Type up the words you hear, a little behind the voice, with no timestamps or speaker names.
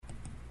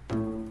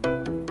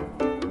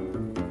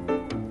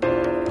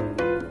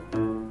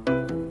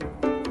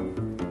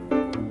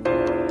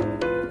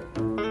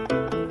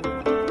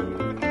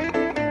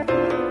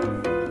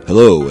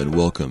Hello and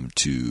welcome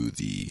to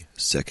the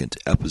second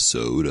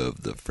episode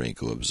of the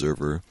Franco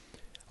Observer.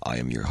 I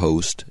am your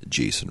host,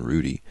 Jason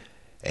Rudy,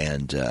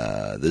 and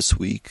this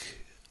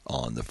week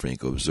on the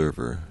Franco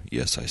Observer,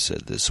 yes, I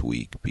said this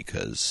week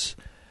because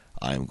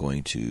I'm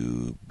going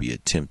to be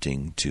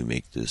attempting to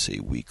make this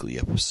a weekly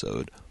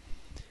episode.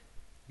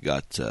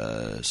 Got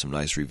some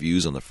nice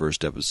reviews on the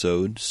first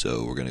episode,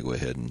 so we're going to go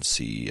ahead and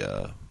see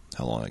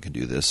how long I can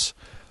do this.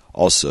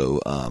 Also,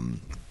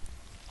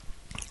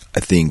 I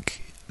think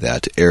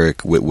that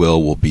Eric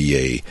Whitwell will be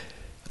a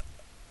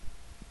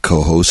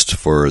co-host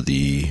for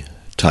the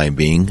time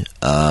being.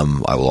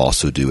 I will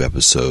also do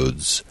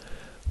episodes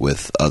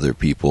with other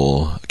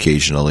people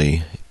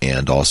occasionally,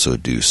 and also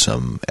do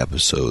some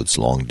episodes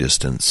long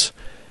distance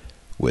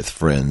with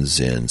friends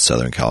in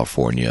Southern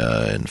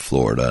California and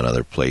Florida and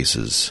other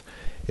places,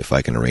 if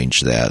I can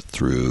arrange that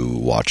through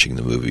watching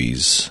the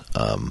movies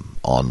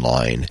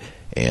online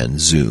and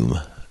Zoom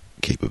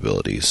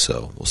capabilities.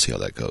 So we'll see how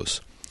that goes.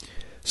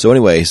 So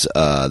anyways,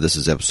 this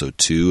is episode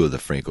 2 of the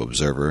Franco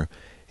Observer,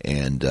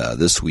 and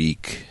this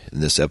week, in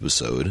this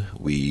episode,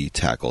 we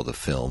tackle the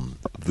film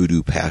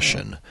Voodoo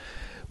Passion,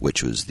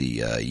 which was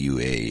the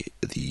the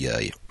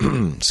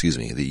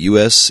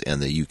US and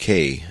the UK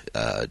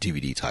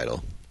DVD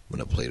title. I'm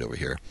going to play it over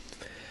here.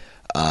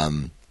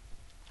 In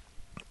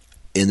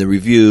the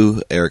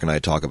review, Eric and I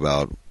talk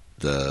about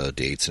the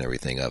dates and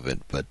everything of it,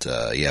 but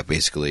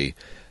basically,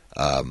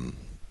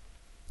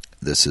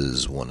 this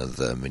is one of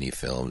the mini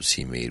films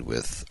he made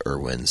with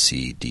Erwin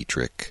C.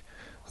 Dietrich,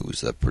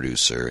 who's the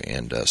producer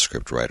and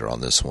script writer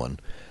on this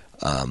one.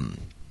 The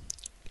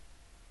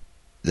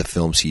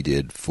films he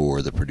did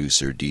for the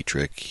producer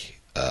Dietrich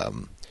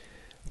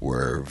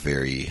were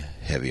very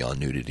heavy on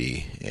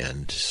nudity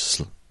and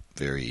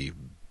very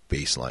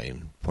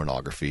baseline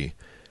pornography,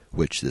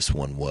 which this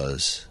one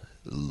was.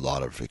 A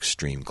lot of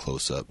extreme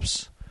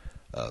close-ups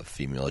of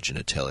female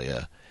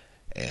genitalia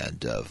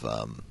and of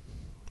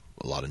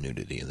a lot of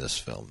nudity in this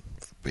film,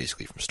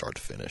 basically from start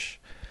to finish.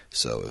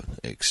 So,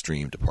 an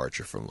extreme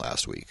departure from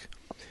last week.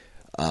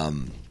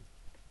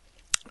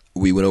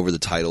 We went over the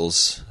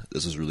titles.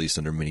 This was released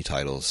under mini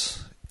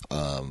titles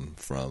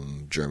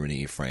from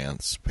Germany,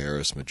 France,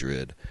 Paris,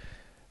 Madrid,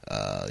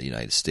 the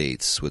United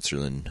States,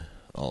 Switzerland,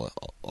 all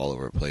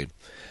over it played.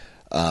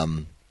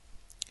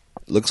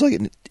 Looks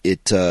like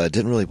it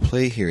didn't really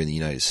play here in the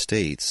United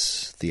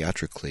States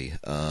theatrically.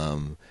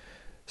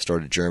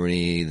 Started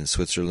Germany, then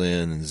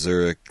Switzerland, then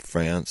Zurich,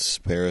 France,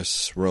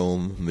 Paris,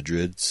 Rome,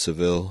 Madrid,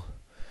 Seville,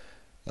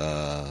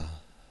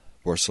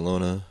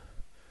 Barcelona,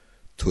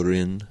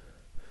 Turin.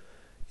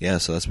 Yeah,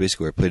 so that's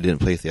basically where it played. It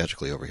didn't play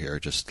theatrically over here,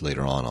 just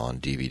later on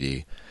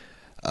DVD.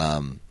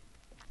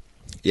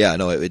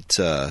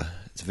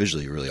 It's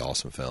visually a really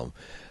awesome film.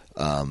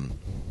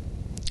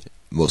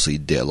 Mostly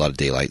a lot of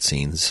daylight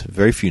scenes,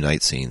 very few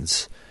night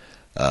scenes,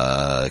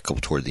 a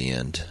couple toward the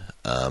end.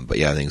 But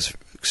yeah, I think it's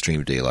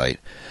extreme daylight.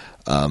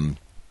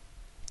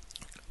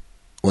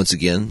 Once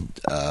again,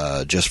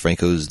 Jess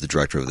Franco is the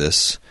director of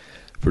this.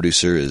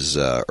 Producer is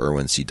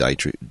Erwin C.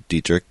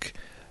 Dietrich.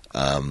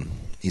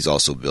 He's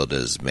also billed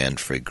as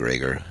Manfred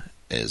Greger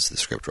as the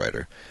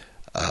scriptwriter.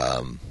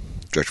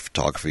 Director of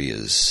photography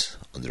is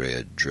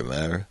Andrea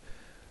Dremer.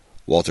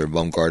 Walter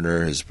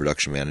Baumgartner is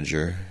production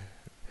manager.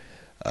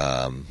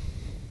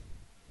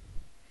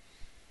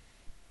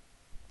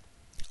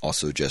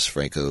 Also, Jess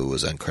Franco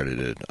was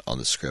uncredited on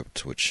the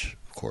script, which,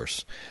 of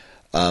course.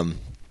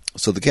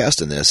 So the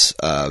cast in this,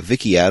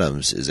 Vicki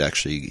Adams is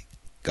actually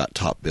got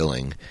top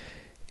billing,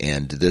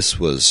 and this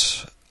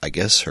was, I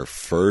guess, her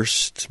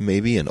first,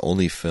 maybe, and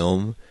only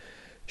film.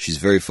 She's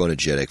very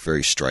photogenic,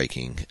 very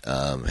striking,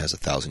 has a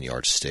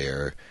 1,000-yard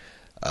stare,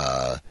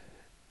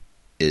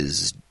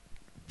 is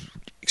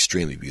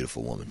extremely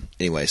beautiful woman.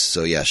 Anyway,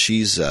 so yeah,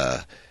 she's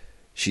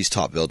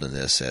top billed in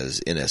this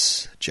as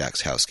Ines,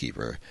 Jack's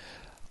housekeeper.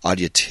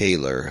 Adia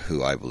Taylor,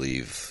 who I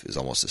believe is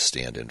almost a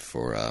stand-in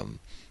for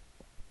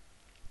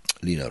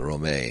Lina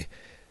Romay.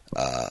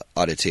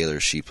 Adia Taylor,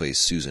 she plays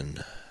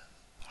Susan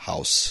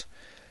House.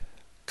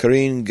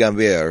 Karine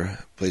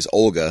Gambier plays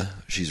Olga.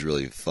 She's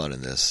really fun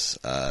in this.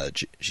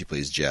 She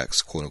plays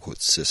Jack's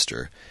quote-unquote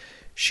sister.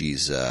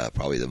 She's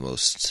probably the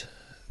most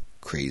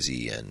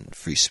crazy and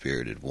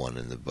free-spirited one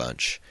in the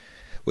bunch,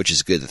 which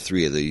is good.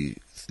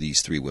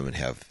 These three women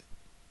have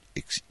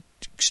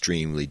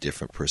extremely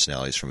different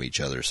personalities from each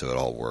other, so it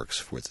all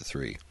works with the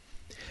three.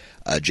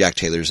 Jack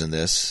Taylor's in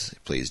this. He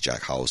plays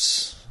Jack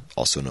House,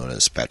 also known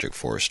as Patrick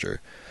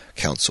Forrester,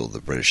 counsel of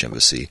the British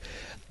Embassy.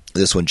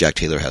 This one, Jack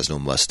Taylor has no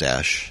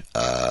mustache.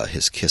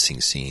 His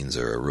kissing scenes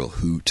are a real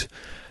hoot.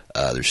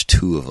 There's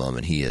 2 of them,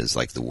 and he is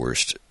like the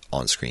worst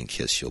on-screen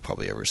kiss you'll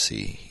probably ever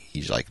see.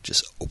 He like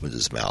just opens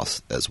his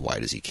mouth as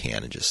wide as he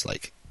can and just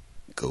like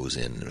goes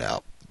in and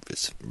out.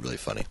 It's really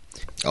funny.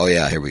 Oh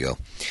yeah, here we go.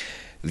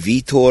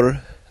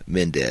 Vitor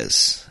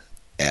Mendez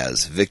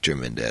as Victor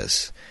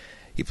Mendez.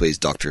 He plays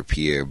Dr.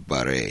 Pierre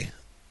Barret,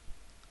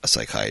 a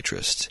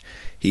psychiatrist.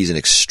 He's an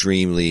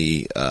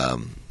extremely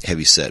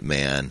heavy-set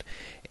man,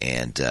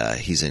 and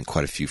he's in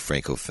quite a few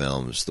Franco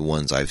films. The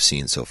ones I've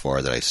seen so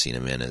far that I've seen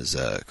him in is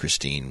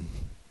Christine,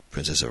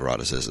 Princess of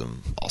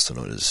Eroticism, also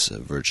known as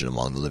Virgin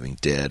Among the Living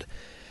Dead.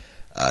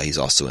 He's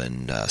also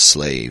in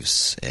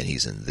Slaves, and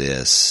he's in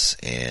this,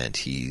 and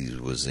he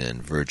was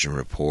in Virgin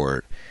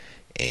Report,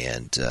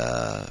 and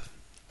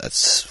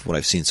that's what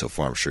I've seen so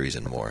far. I'm sure he's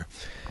in more.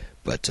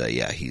 But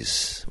yeah,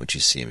 he's, once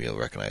you see him, you'll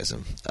recognize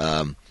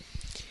him.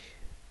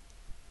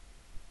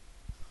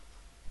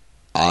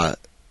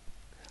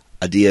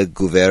 Adia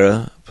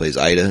Guevara plays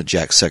Ida,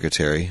 Jack's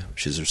secretary.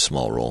 She's a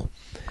small role.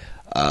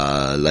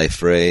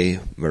 Leifre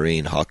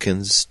Maureen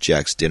Hawkins,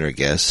 Jack's dinner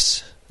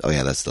guest. Oh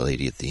yeah, that's the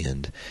lady at the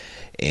end.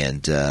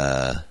 And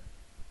they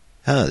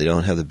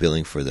don't have the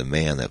billing for the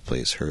man that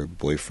plays her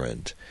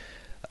boyfriend,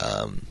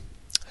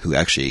 who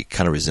actually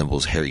kind of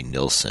resembles Harry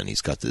Nilsson.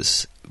 He's got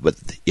this, but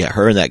yeah,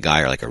 her and that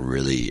guy are like a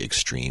really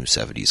extreme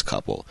 70s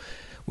couple.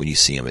 When you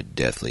see him, it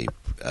definitely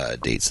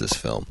dates this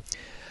film.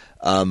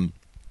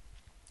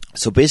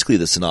 So basically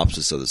the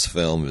synopsis of this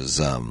film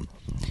is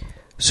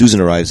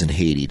Susan arrives in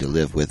Haiti to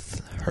live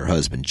with her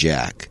husband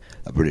Jack,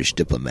 a British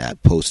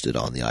diplomat posted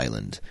on the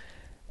island.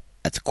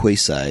 At the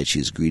quayside, she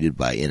is greeted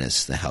by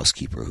Ines, the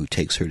housekeeper, who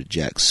takes her to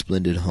Jack's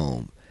splendid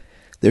home.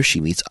 There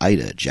she meets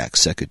Ida, Jack's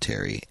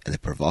secretary, and the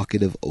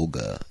provocative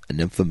Olga, a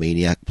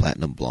nymphomaniac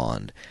platinum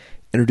blonde,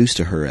 introduced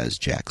to her as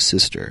Jack's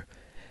sister.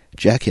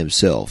 Jack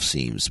himself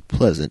seems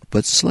pleasant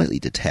but slightly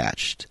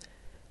detached.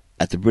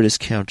 At the British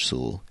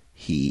Council,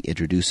 he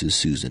introduces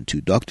Susan to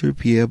Dr.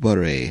 Pierre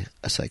Barret,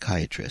 a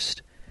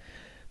psychiatrist.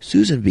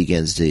 Susan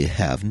begins to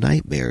have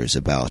nightmares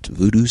about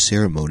voodoo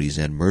ceremonies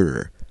and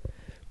murder.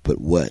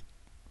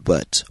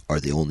 But are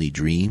they only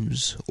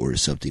dreams, or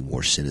is something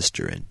more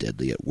sinister and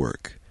deadly at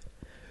work?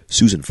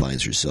 Susan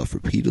finds herself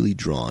repeatedly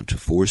drawn to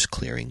forest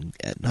clearing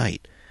at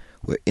night,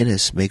 where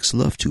Ines makes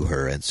love to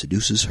her and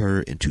seduces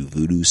her into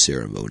voodoo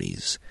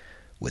ceremonies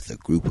with a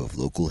group of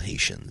local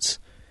Haitians.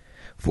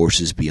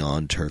 Forces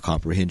beyond her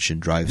comprehension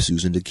drive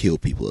Susan to kill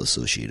people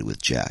associated with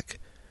Jack.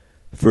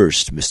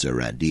 First, Mr.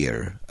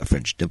 Randier, a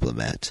French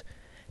diplomat,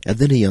 and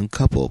then a young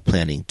couple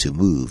planning to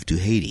move to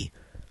Haiti,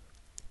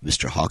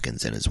 Mr.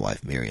 Hawkins and his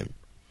wife Miriam.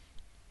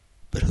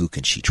 But who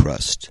can she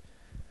trust?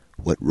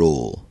 What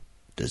role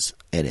does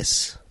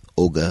Ines,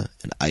 Olga,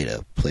 and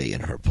Ida play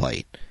in her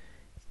plight?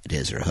 And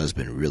is her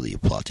husband really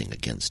plotting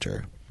against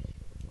her?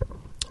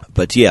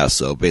 But yeah,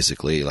 so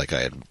basically, like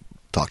I had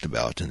talked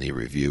about in the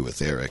review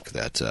with Eric,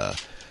 that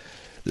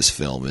this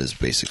film is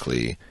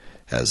basically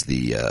has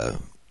the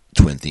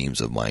twin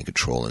themes of mind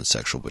control and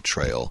sexual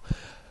betrayal.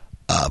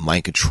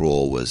 Mind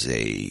control was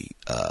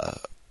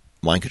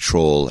mind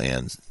control,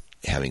 and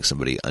having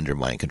somebody under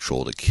mind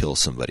control to kill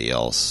somebody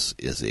else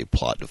is a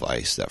plot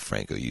device that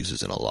Franco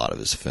uses in a lot of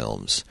his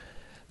films.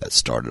 That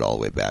started all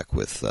the way back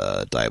with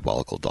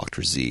Diabolical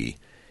Dr. Z.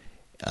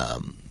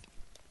 And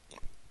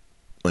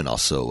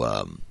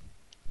also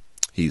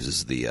he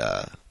uses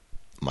the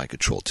mind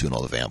control too in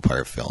all the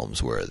vampire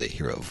films, where they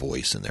hear a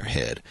voice in their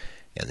head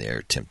and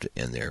they're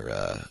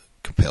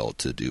compelled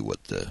to do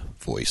what the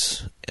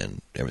voice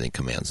and everything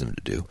commands them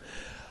to do.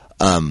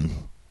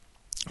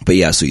 But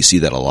yeah, so you see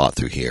that a lot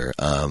through here.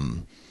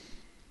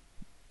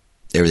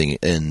 Everything,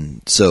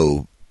 and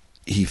so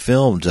he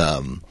filmed.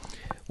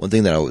 One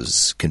thing that I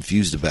was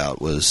confused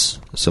about was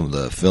some of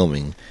the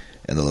filming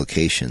and the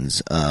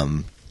locations.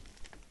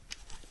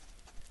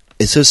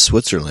 It says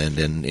Switzerland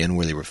and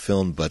where they were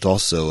filmed, but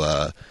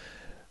also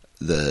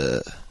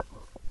the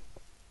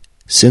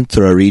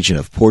Sintra region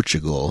of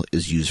Portugal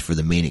is used for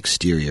the main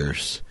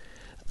exteriors.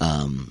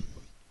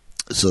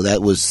 So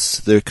that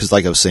was there, because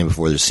like I was saying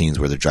before, there's scenes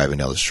where they're driving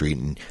down the street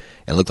and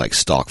it looked like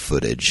stock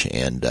footage,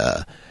 and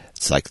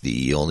it's like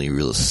the only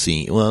real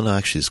scene. Well, no,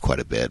 actually, it's quite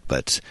a bit,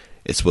 but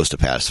it's supposed to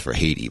pass for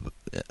Haiti, but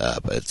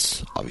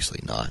it's obviously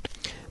not.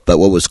 But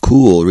what was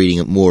cool,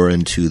 reading more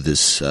into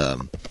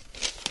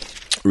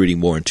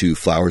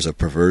Flowers of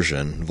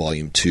Perversion,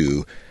 Volume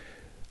 2,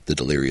 The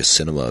Delirious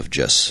Cinema of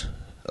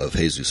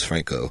Jesus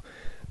Franco,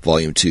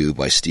 Volume 2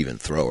 by Stephen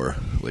Thrower,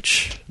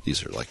 which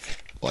these are like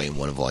Volume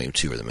 1 and Volume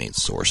 2 are the main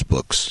source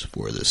books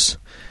for this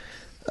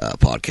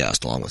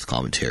podcast, along with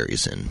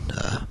commentaries and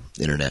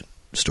internet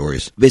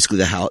stories. Basically,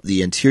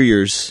 the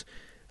interiors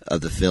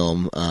of the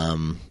film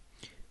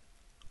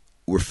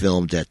were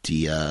filmed at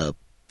the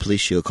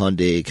Palacio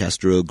Conde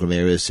Castro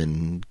Grameris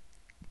and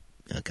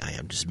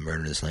I'm just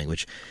murdering this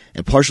language,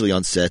 and partially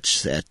on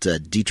sets at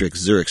Dietrich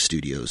Zurich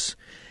Studios,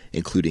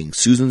 including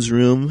Susan's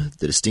room,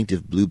 the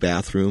distinctive blue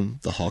bathroom,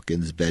 the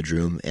Hawkins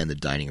bedroom, and the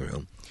dining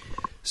room.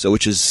 So,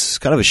 which is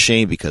kind of a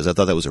shame, because I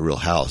thought that was a real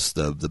house.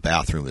 The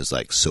bathroom is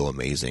like so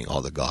amazing.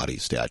 All the gaudy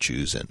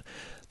statues and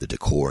the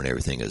decor and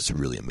everything is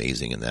really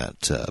amazing in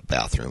that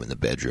bathroom and the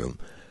bedroom,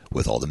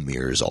 with all the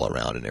mirrors all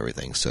around and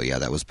everything. So yeah,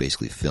 that was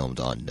basically filmed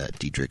on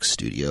Dietrich's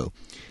studio,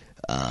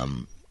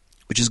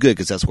 which is good,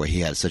 because that's where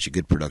he had such a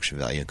good production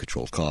value and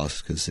controlled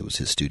costs, because it was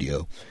his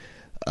studio.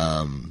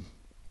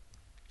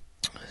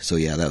 So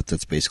yeah,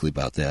 that's basically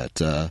about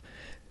that.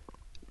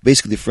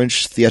 Basically, the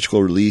French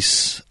theatrical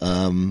release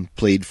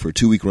played for a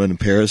 2-week run in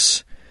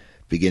Paris,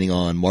 beginning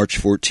on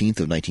March 14th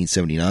of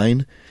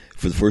 1979.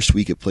 For the first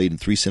week, it played in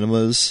 3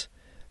 cinemas.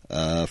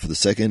 For the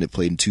second, it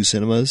played in 2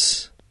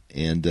 cinemas.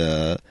 And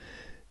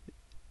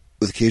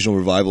with occasional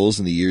revivals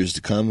in the years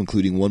to come,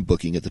 including one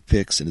booking at the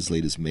Pix in as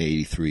late as May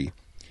 83.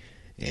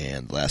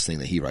 And the last thing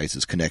that he writes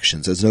is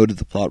Connections. As noted,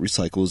 the plot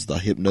recycles the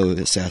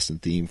hypno-assassin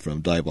theme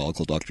from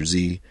Diabolical Dr.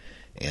 Z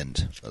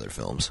and other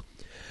films.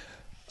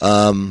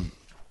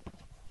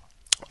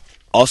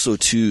 Also,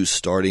 too,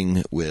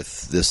 starting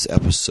with this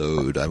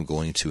episode, I'm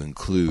going to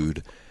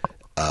include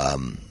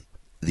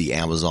the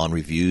Amazon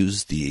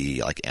reviews,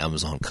 the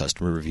Amazon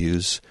customer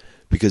reviews,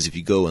 because if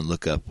you go and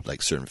look up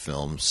certain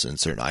films and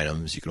certain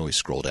items, you can always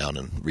scroll down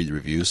and read the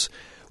reviews.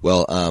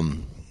 Well,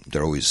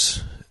 they're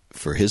always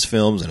for his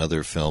films and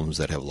other films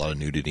that have a lot of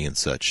nudity and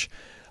such.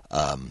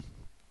 The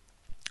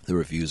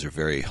reviews are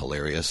very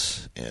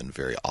hilarious and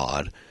very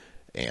odd,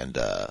 and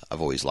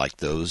I've always liked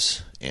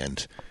those.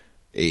 And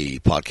a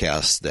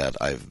podcast that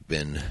I've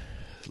been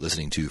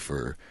listening to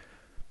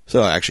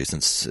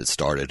since it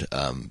started,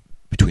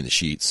 Between the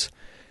Sheets,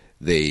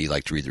 they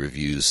like to read the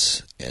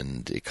reviews,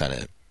 and I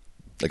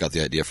got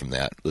the idea from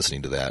that,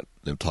 listening to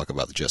them talk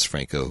about the Jess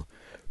Franco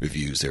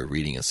reviews they were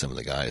reading, and some of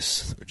the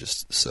guys were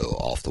just so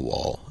off the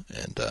wall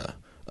and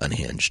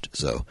unhinged.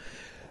 So,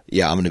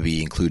 yeah, I'm going to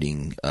be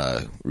including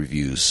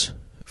reviews,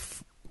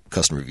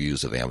 custom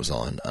reviews of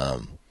Amazon,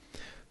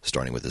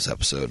 starting with this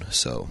episode.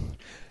 So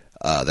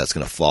that's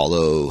going to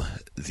follow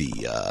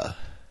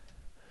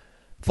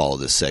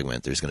this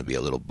segment. There's going to be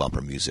a little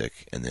bumper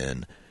music, and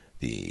then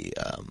the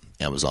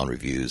Amazon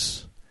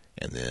reviews,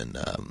 and then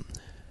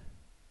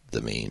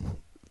the main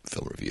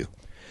film review.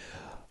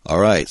 All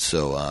right,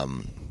 so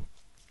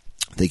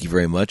thank you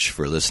very much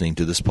for listening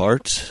to this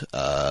part.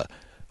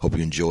 Hope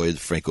you enjoyed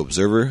Franco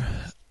Observer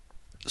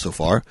so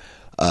far.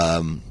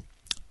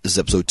 This is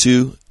episode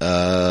 2.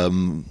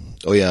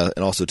 Oh yeah,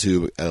 and also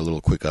too, a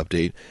little quick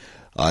update.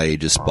 I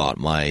just bought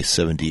my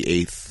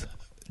 78th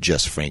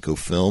Jess Franco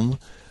film,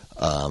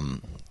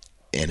 and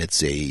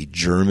it's a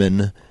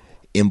German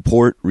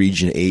import,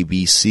 region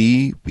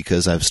ABC,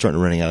 because I'm starting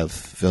running out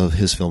of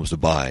his films to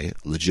buy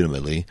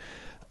legitimately,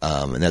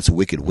 and that's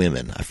Wicked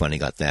Women. I finally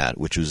got that,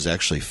 which was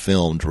actually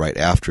filmed right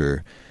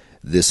after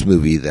this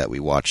movie that we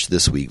watched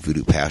this week,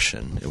 Voodoo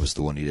Passion. It was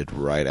the one he did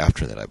right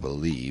after that, I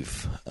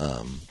believe.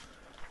 Let's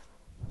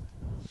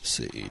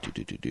see,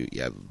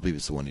 yeah, I believe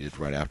it's the one he did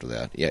right after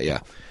that. Yeah.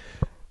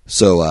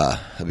 So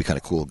that'd be kind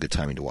of cool, good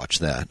timing to watch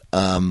that.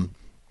 And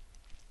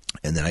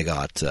then I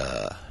got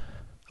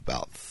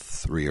about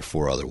 3 or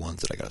 4 other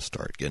ones that I got to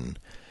start getting.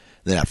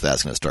 Then after that,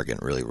 it's going to start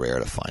getting really rare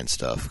to find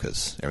stuff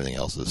because everything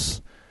else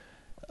is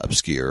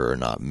obscure or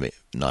not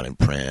in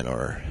print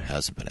or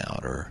hasn't been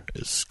out or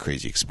is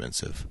crazy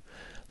expensive.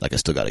 I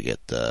still got to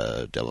get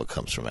Devil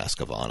Comes from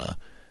Azkaban,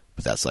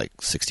 but that's like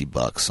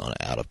 $60 on an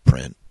out of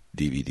print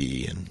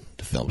DVD, and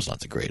the film's not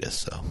the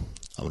greatest, so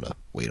I'm gonna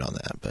wait on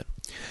that. But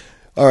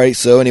all right,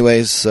 so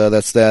anyways,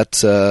 that's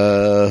that.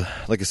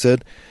 Like I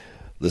said,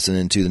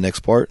 listening to the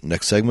next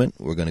segment,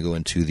 we're going to go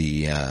into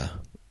the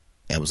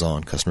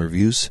Amazon customer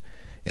reviews,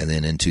 and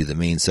then into the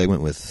main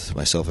segment with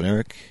myself and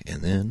Eric,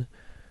 and then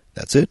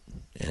that's it.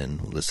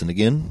 And listen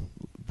again.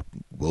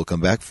 We'll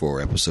come back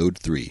for episode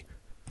 3.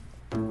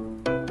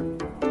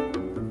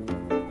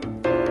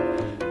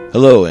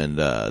 Hello, and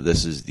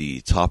this is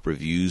the top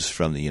reviews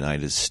from the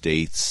United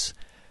States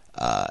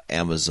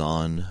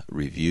Amazon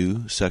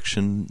review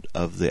section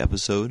of the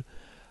episode.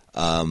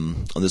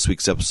 On this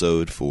week's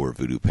episode for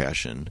Voodoo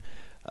Passion,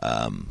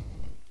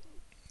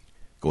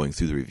 going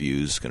through the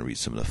reviews, going to read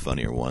some of the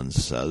funnier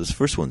ones. This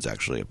first one's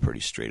actually a pretty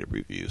straight-up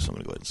review, so I'm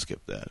going to go ahead and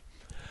skip that.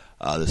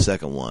 The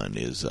second one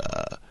is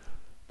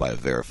by a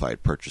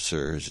verified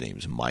purchaser. His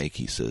name's Mike.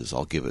 He says,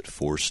 I'll give it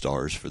 4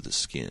 stars for the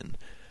skin.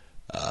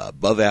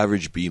 Above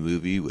average B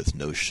movie with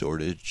no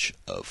shortage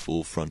of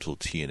full frontal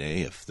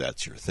TNA, if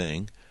that's your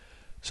thing.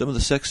 Some of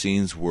the sex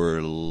scenes were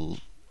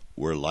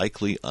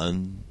likely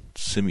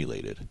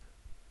unsimulated.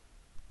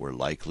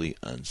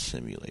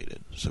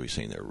 So he's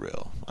saying they're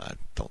real. I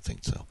don't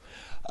think so.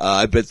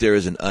 I bet there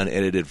is an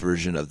unedited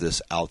version of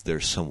this out there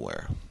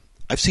somewhere.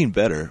 I've seen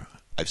better.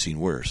 I've seen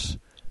worse.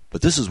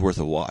 But this is worth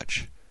a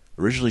watch.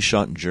 Originally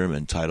shot in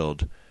German,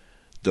 titled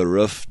Der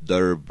Ruf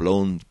der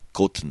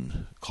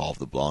Blondgotten, Call of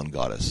the Blonde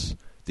Goddess.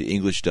 The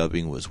English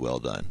dubbing was well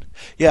done.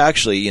 Yeah,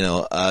 actually,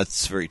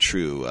 it's very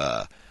true.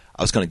 I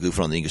was kind of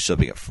goofing on the English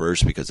dubbing at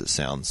first because it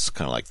sounds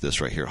kind of like this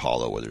right here,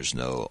 hollow, where there's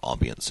no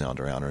ambient sound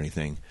around or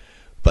anything.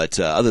 But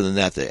other than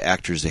that, the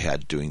actors they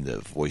had doing the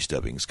voice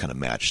dubbings kind of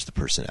matched the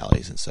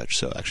personalities and such,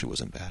 so it actually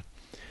wasn't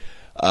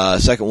bad.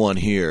 Second one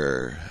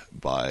here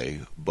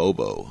by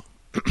Bobo.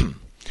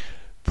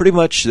 Pretty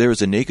much there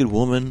was a naked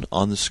woman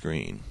on the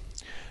screen.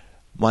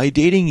 My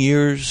dating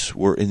years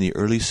were in the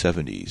early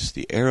 70s,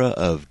 the era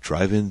of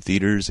drive-in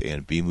theaters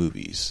and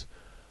B-movies.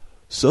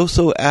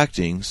 So-so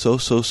acting,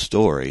 so-so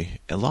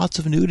story, and lots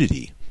of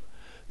nudity.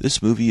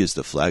 This movie is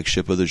the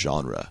flagship of the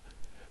genre.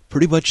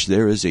 Pretty much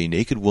there is a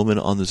naked woman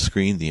on the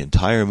screen the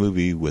entire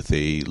movie with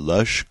a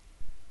lush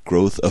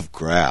growth of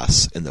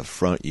grass in the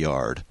front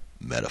yard.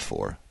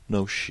 Metaphor.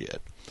 No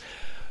shit.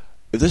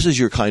 if this is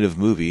your kind of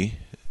movie,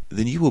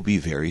 then you will be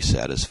very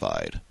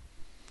satisfied.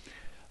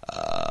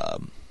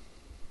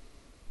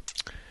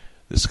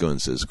 This one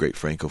says, great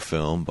Franco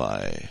film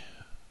by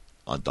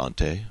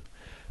Andante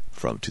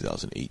from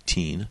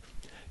 2018.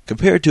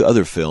 Compared to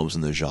other films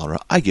in the genre,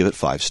 I give it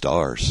 5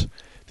 stars.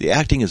 The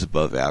acting is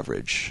above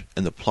average,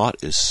 and the plot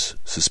is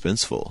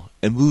suspenseful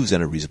and moves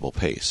at a reasonable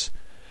pace.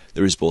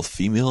 There is both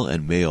female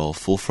and male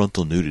full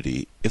frontal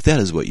nudity, if that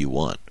is what you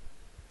want.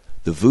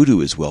 The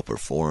voodoo is well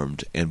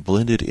performed and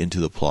blended into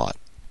the plot.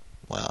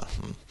 Wow.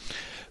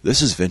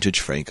 This is vintage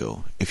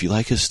Franco. If you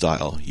like his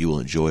style, you will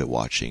enjoy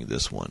watching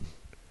this one.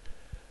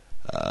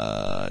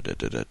 Thumbs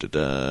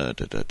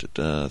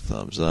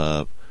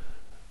up.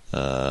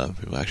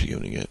 People actually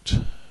giving it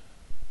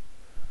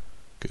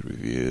good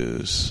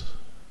reviews.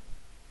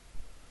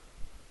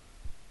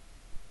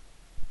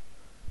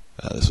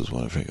 This was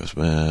one of Franco's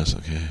best.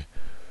 Okay.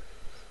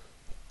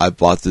 I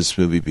bought this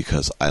movie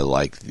because I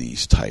like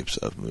these types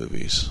of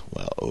movies.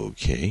 Well,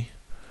 okay.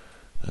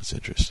 That's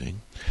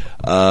interesting.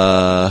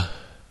 Let's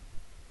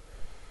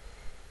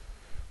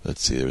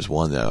see. There was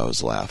one that I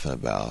was laughing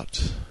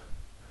about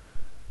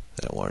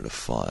that I wanted to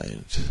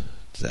find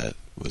that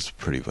was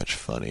pretty much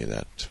funny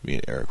that me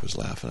and Eric was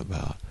laughing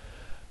about.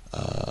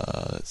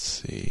 Let's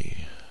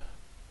see.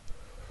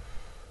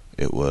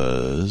 It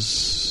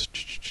was...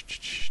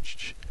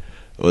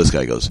 Well, this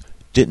guy goes,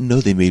 didn't know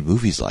they made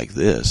movies like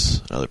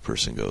this. Another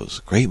person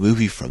goes, great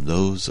movie from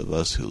those of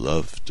us who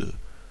love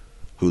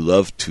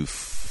to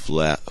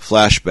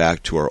flash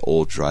back to our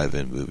old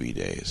drive-in movie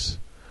days.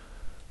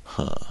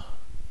 Huh.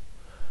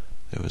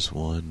 There was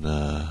one...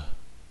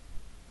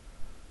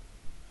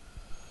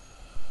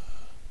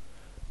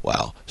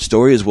 Wow.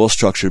 Story is well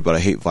structured, but I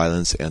hate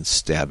violence and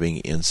stabbing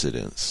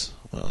incidents.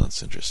 Well,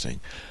 that's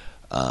interesting.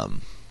 But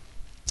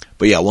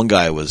yeah, one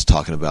guy was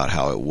talking about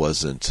how it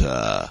wasn't...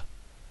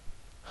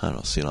 I don't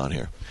know, see it on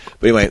here.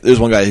 But anyway, there's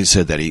one guy who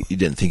said that he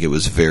didn't think it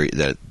was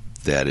that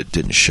it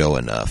didn't show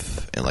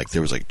enough. And like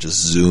there was like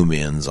just zoom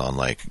ins on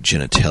like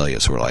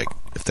genitalia. So we're like,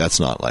 if that's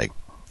not like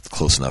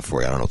close enough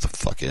for you, I don't know what the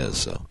fuck is.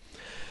 So,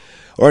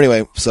 or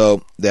anyway,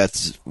 so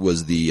that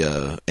was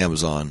the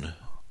Amazon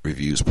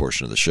reviews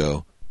portion of the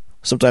show.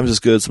 Sometimes it's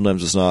good,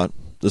 sometimes it's not.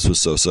 This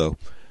was so-so.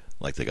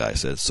 Like the guy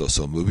said,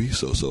 so-so movie,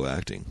 so-so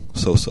acting.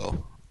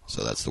 So-so.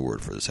 So that's the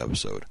word for this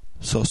episode.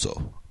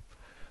 So-so.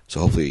 So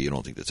hopefully you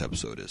don't think this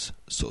episode is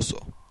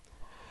so-so.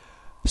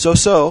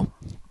 So,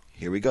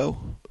 here we go.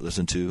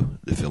 Listen to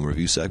the film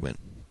review segment.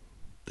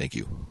 Thank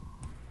you.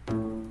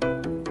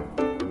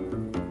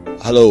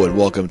 Hello and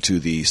welcome to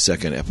the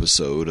second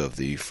episode of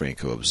the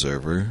Franco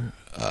Observer.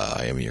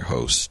 I am your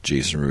host,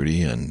 Jason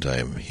Rudy, and I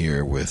am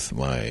here with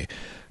my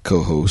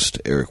co-host,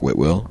 Eric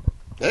Whitwell.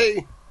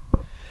 Hey!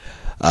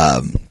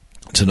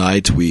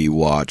 Tonight we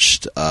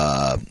watched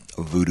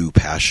Voodoo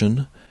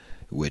Passion,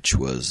 which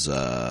was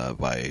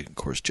by, of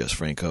course, Jess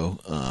Franco.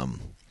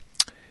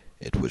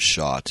 It was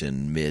shot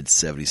in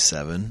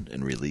mid-'77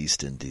 and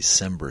released in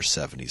December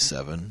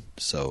 '77,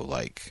 so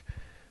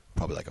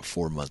probably like a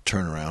 4-month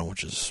turnaround,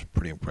 which is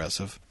pretty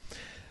impressive.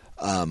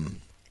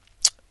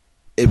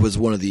 It was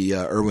one of the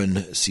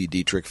Erwin C.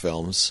 Dietrich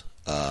films.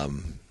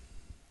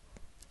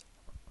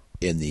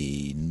 In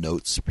the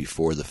notes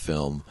before the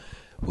film,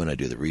 when I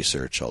do the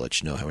research, I'll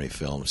let you know how many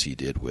films he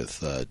did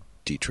with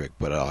Dietrich,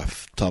 but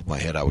off the top of my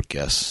head, I would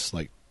guess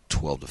like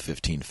 12 to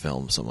 15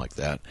 films, something like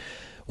that.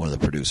 One of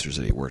the producers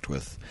that he worked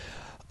with.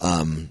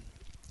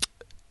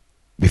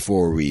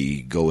 Before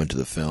we go into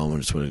the film, I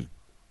just want to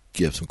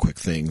give some quick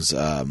things.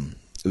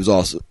 It was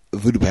also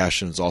Voodoo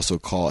Passion is also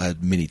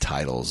had many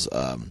titles.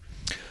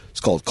 It's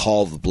called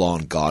Call of the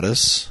Blonde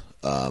Goddess,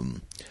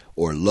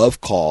 or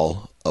Love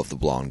Call of the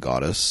Blonde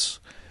Goddess.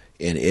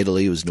 In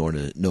Italy, it was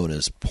known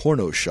as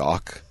Porno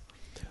Shock.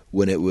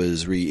 When it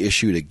was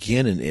reissued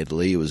again in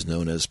Italy, it was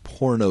known as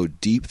Porno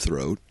Deep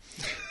Throat.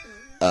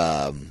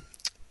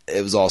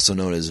 It was also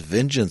known as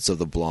Vengeance of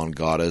the Blonde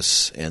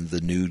Goddess and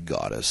the Nude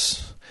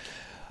Goddess.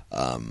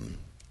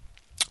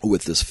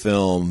 With this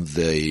film,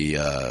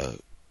 the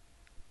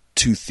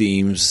two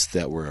themes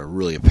that were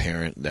really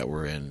apparent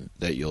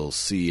that you'll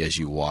see as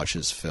you watch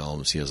his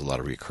films, he has a lot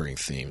of recurring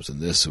themes, and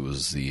this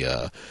was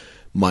the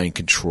mind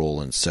control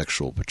and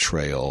sexual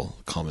betrayal,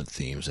 common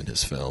themes in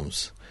his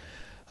films.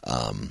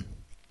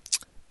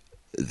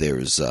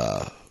 There's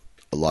a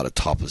lot of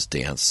topless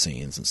dance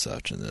scenes and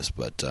such in this,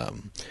 but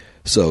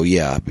so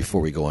yeah, before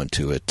we go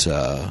into it,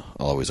 I'll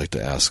always like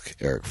to ask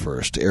Eric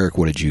first. Eric,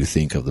 what did you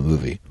think of the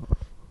movie?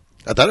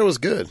 I thought it was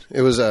good.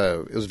 It was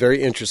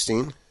very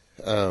interesting.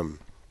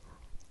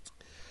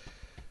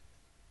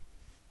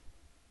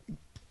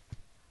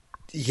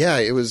 Yeah,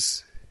 it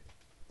was.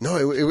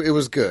 No, it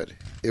was good.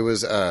 It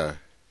was. I'm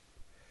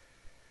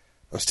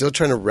still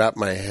trying to wrap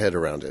my head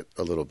around it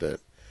a little bit.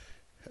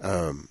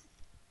 I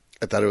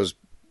thought it was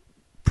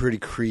pretty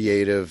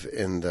creative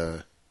in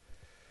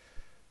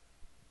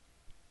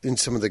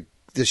some of the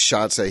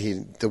shots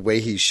that the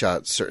way he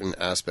shot certain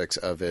aspects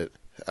of it,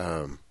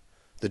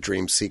 the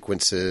dream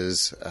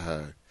sequences,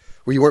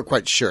 where you weren't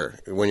quite sure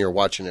when you're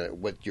watching it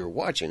what you're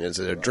watching. Is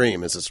it a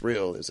dream? Is this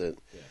real? Is it?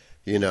 Yeah.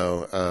 you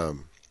know.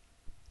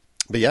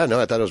 But yeah, no,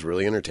 I thought it was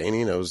really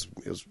entertaining. It was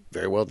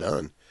very well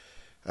done.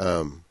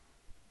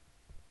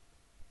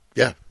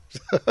 Yeah.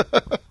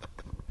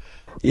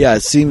 Yeah,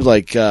 it seems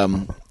like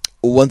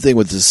one thing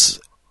with this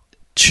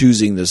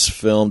choosing this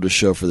film to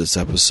show for this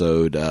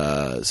episode,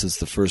 since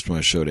the first one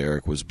I showed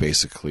Eric was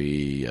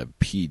basically a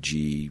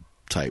PG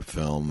type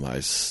film,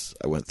 I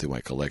went through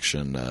my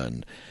collection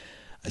and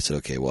I said,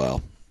 okay,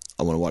 well,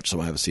 I want to watch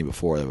something I haven't seen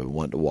before that I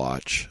wanted to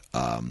watch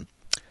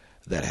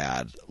that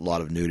had a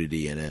lot of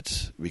nudity in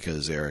it,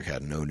 because Eric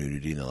had no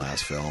nudity in the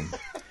last film.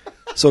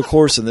 So, of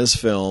course, in this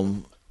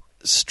film,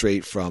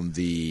 straight from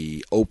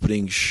the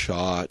opening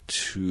shot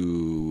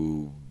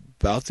to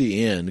about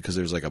the end, because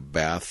there's like a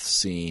bath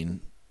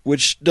scene,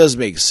 which does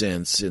make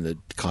sense in the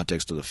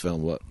context of the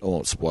film. I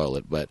won't spoil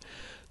it, but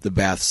the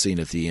bath scene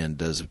at the end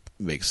does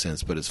make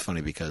sense. But it's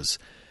funny because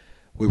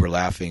we were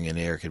laughing, and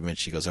Eric had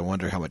mentioned, he goes, I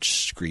wonder how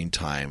much screen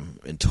time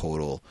in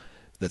total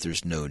that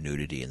there's no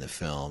nudity in the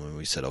film. And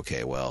we said,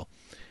 okay, well,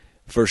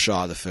 first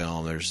shot of the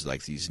film, there's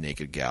like these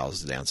naked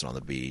gals dancing on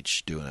the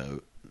beach, doing a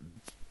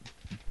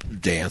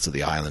dance of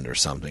the island or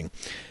something.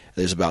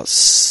 There's about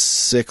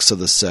 6 of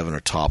the 7 are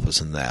topless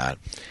in that.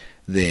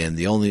 Then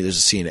there's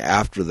a scene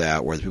after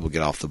that where the people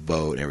get off the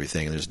boat and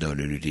everything, and there's no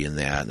nudity in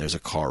that, and there's a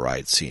car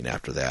ride scene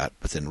after that.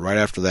 But then right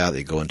after that,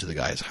 they go into the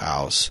guy's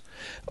house.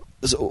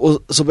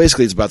 So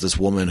basically it's about this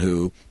woman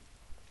who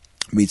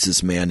meets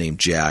this man named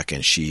Jack,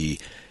 and she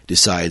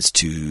decides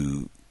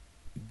to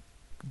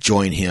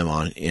join him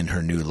in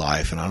her new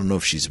life. And I don't know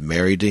if she's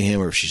married to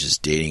him or if she's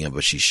just dating him,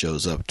 but she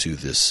shows up to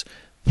this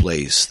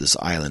place, this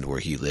island where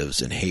he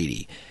lives in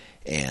Haiti.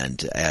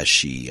 And as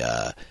she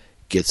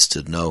gets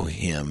to know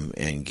him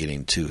and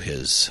getting to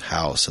his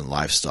house and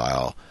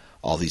lifestyle,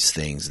 all these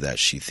things that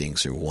she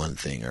thinks are one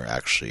thing are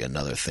actually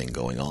another thing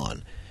going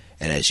on.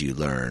 And as you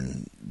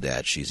learn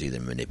that she's either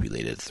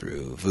manipulated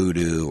through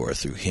voodoo or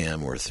through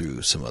him or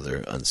through some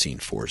other unseen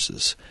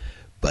forces.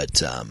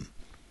 But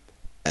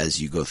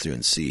as you go through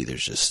and see,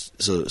 there's just...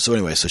 So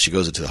anyway, so she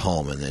goes into the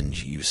home, and then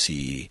you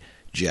see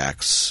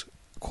Jack's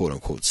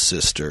quote-unquote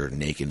sister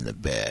naked in the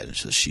bed.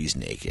 So she's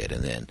naked,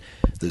 and then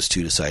those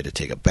two decide to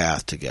take a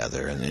bath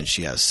together, and then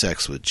she has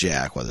sex with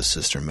Jack while the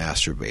sister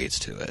masturbates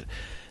to it.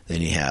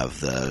 Then you have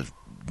the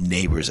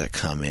neighbors that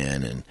come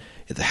in, and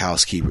the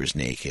housekeeper's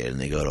naked, and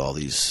they go to all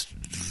these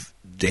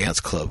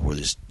dance club where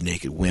there's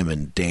naked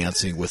women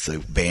dancing with the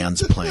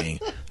bands playing.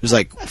 There's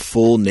like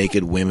full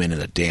naked women in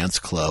a dance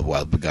club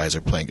while the guys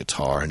are playing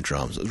guitar and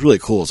drums. It's really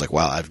cool. It's like,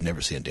 wow, I've never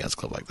seen a dance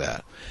club like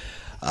that.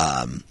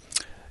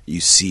 You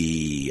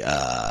see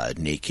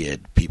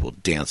naked people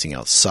dancing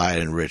outside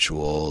in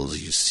rituals.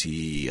 You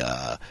see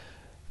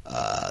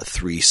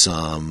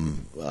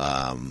threesome.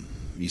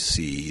 You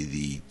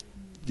see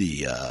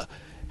the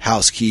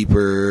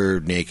housekeeper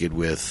naked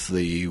with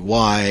the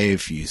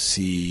wife. You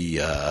see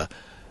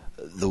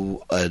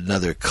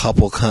another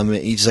couple come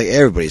in. He's like,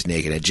 everybody's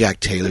naked, and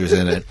Jack Taylor's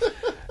in it.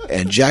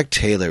 And Jack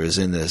Taylor is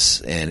in this,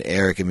 and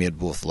Eric and me had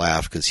both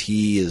laughed because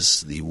he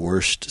is the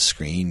worst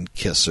screen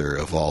kisser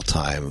of all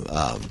time.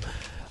 I'm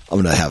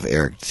going to have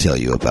Eric tell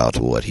you about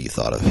what he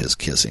thought of his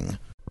kissing.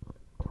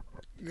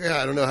 Yeah,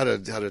 I don't know how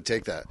to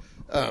take that.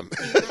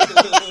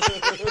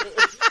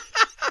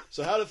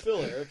 So how'd it feel,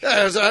 Eric?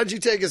 Yeah, so how'd you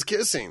take his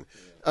kissing?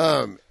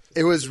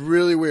 It was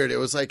really weird. It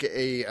was like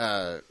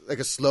a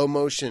slow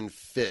motion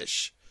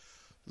fish,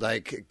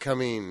 like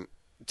coming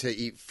to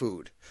eat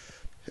food.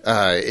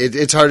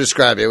 It's hard to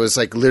describe. It was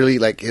like literally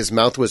like his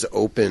mouth was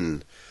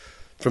open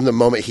from the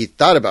moment he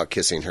thought about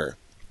kissing her.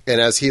 And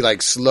as he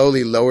like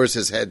slowly lowers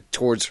his head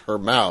towards her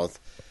mouth,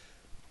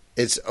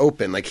 it's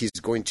open like he's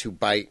going to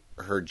bite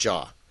her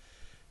jaw.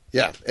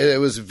 Yeah, it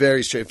was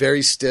very strange,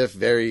 very stiff,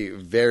 very,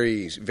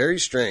 very, very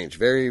strange,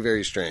 very,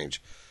 very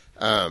strange.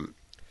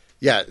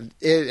 Yeah,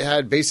 it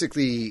had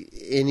basically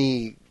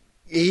he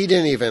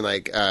didn't even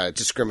like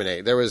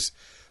discriminate. There was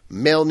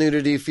male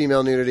nudity,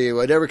 female nudity,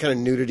 whatever kind of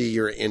nudity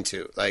you're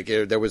into. Like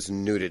there was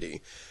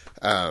nudity.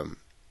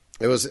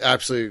 It was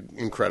absolutely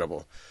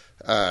incredible.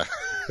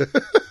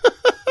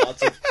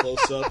 Lots of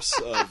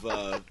close-ups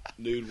of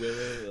nude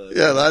women.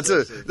 Yeah, lots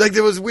of like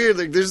it was weird.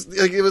 Like there's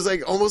like it was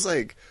like almost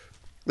like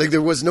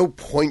there was no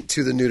point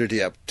to the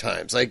nudity at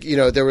times. Like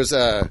there was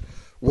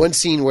one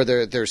scene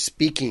where they're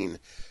speaking,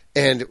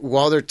 and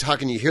while they're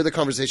talking, you hear the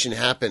conversation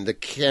happen. The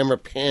camera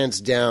pans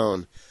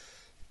down,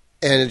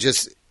 and it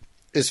just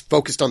is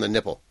focused on the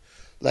nipple.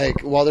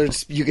 Like while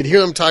you could hear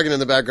them talking in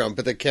the background,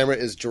 but the camera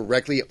is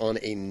directly on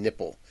a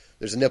nipple.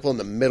 There's a nipple in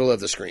the middle of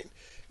the screen,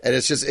 and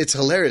it's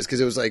hilarious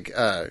because it was like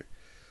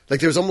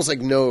there was almost like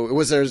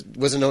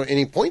wasn't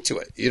any point to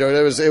it. It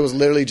was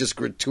literally just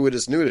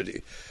gratuitous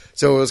nudity.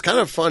 So it was kind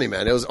of funny,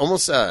 man. It was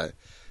almost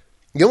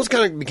you almost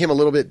kind of became a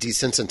little bit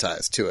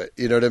desensitized to it.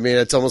 You know what I mean?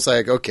 It's almost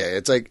like okay,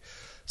 it's like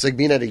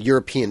being at a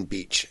European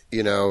beach.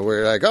 Where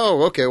you're like,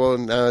 oh, okay, well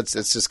now it's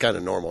just kind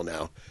of normal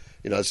now.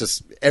 It's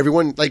just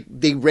everyone like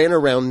they ran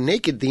around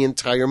naked the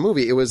entire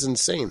movie. It was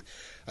insane.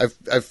 I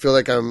feel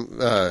like I'm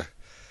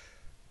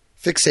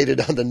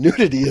fixated on the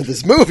nudity of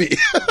this movie.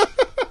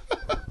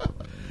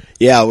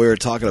 Yeah, we were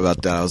talking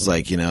about that. I was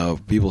like,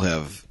 people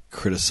have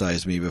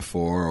criticized me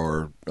before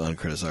or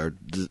uncriticized or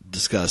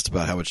discussed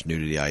about how much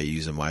nudity I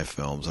use in my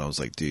films. And I was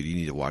like, dude, you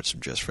need to watch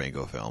some Jess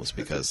Franco films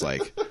because,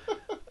 like,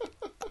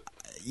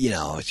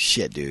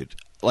 shit, dude.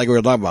 Like we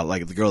were talking about,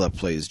 like the girl that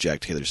plays Jack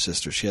Taylor's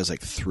sister, she has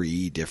like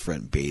 3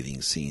 different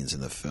bathing scenes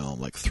in the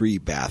film, like 3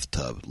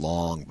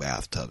 long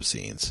bathtub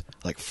scenes,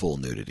 like full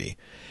nudity.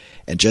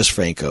 And Jess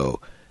Franco,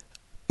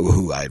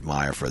 who I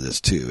admire for this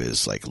too,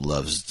 is like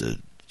loves to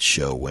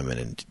show women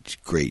in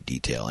great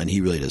detail, and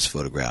he really does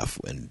photograph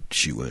and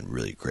shoot women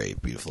really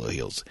great, beautiful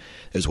heels.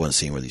 There's one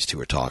scene where these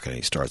two are talking, and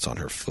he starts on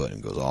her foot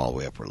and goes all the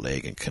way up her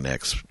leg and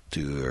connects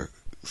to her.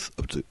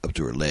 Up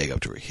to her leg, up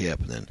to her hip,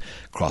 and then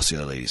across the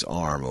other lady's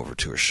arm over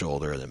to her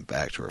shoulder, and then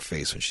back to her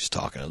face when she's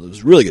talking. It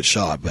was a really good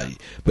shot, but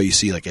you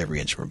see like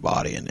every inch of her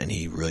body, and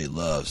he really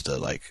loves to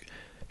like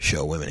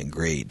show women in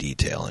great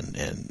detail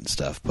and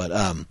stuff. But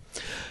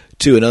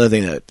too, another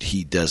thing that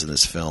he does in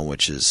this film,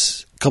 which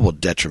is a couple of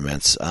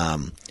detriments.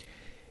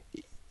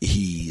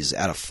 He's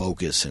out of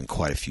focus in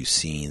quite a few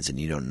scenes, and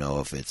you don't know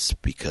if it's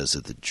because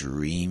of the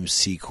dream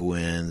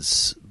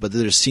sequence. But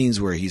there's scenes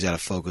where he's out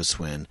of focus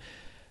when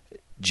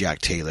Jack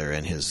Taylor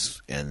and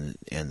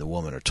the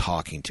woman are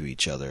talking to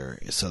each other,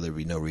 so there'd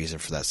be no reason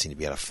for that scene to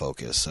be out of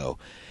focus. So,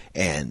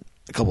 and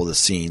a couple of the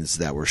scenes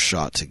that were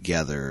shot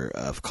together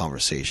of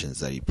conversations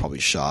that he probably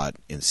shot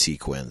in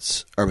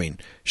sequence,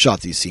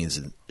 shot these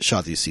scenes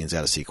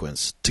out of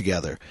sequence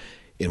together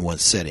in one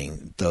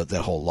setting. That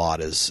whole lot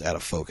is out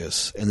of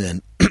focus, and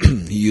then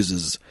he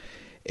uses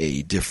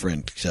a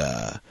different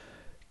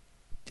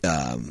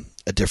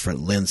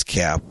lens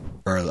cap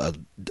or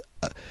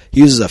he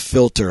uses a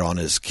filter on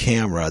his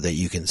camera that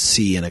you can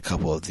see in a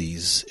couple of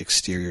these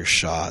exterior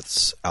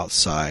shots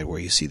outside where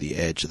you see the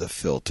edge of the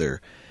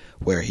filter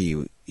where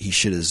he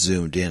should have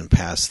zoomed in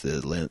past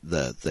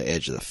the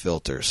edge of the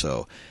filter,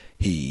 so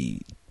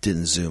he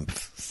didn't zoom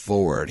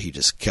forward. He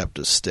just kept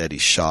a steady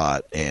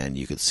shot, and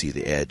you could see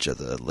the edge of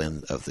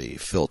the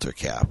filter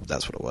cap.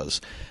 That's what it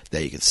was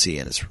that you could see,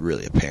 and it's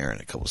really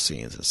apparent in a couple of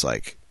scenes. It's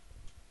like,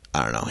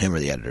 I don't know, him or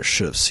the editor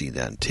should have seen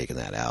that and taken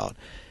that out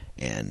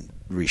and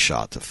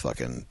reshot the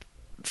fucking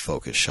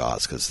focus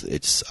shots because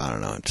it's, I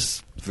don't know,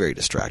 it's very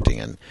distracting,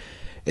 and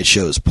it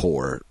shows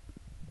poor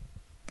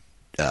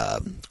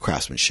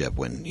craftsmanship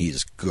when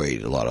he's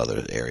great in a lot of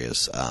other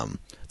areas.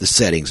 The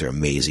settings are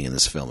amazing in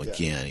this film.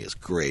 Again, he has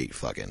great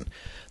fucking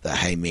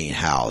the main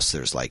house.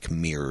 There's like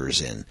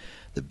mirrors in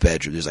the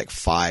bedroom. There's like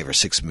 5 or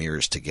 6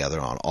 mirrors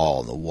together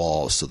on the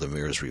walls, so the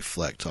mirrors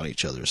reflect on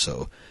each other.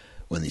 So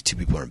when the two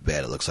people are in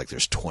bed, it looks like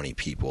there's 20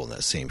 people in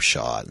that same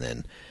shot. And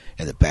then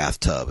in the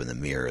bathtub and the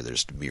mirror,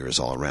 there's mirrors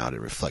all around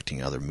it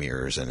reflecting other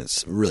mirrors, and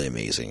it's really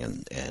amazing.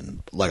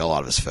 And like a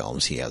lot of his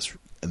films, he has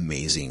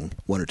amazing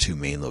 1 or 2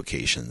 main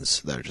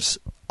locations that are just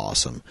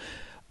awesome.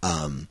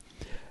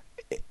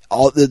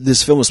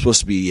 This film was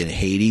supposed to be in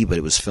Haiti, but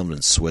it was filmed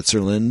in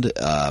Switzerland,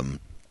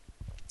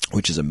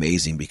 which is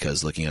amazing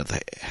because looking at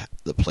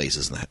the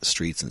places and the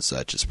streets and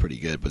such is pretty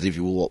good. But if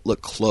you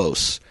look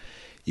close,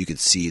 you could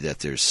see that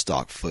there's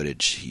stock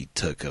footage he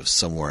took of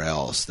somewhere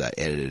else that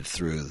edited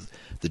through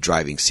the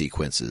driving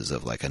sequences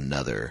of like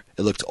another.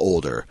 It looked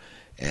older,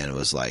 and it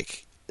was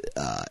like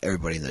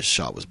everybody in the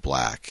shot was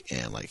black,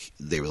 and like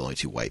they were the only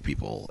 2 white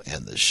people,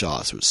 and the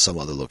shots was some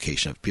other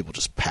location of people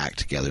just packed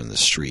together in the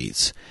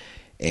streets.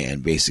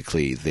 And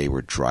basically, they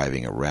were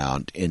driving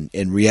around.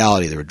 In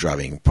reality, they were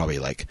driving probably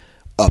like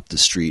up the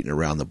street and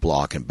around the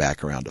block and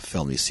back around to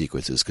film these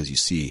sequences because you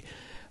see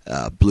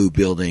Blue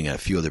Building and a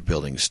few other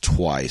buildings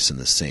twice in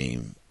the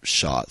same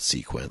shot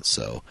sequence.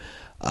 So,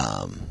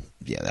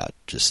 that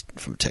just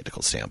from a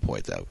technical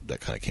standpoint, that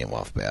kind of came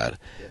off bad.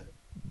 Yeah.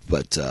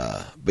 But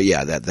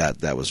yeah,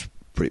 that was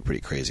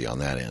pretty crazy on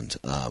that end.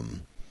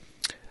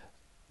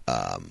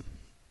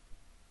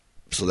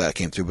 So that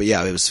came through, but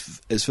yeah, it was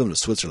filmed in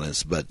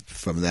Switzerland. But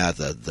from that,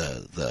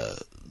 the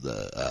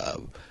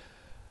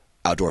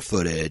outdoor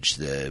footage,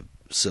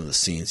 some of the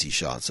scenes he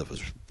shot and stuff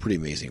was pretty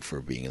amazing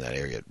for being in that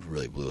area. It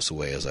really blew us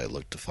away as I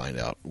looked to find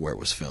out where it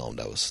was filmed.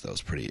 That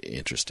was pretty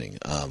interesting.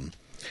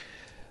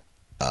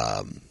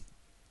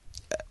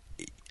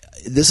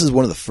 This is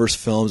one of the first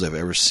films I've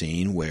ever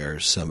seen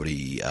where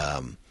somebody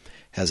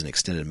has an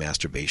extended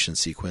masturbation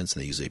sequence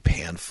and they use a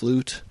pan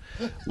flute,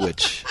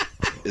 which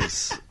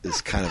is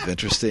kind of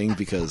interesting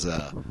because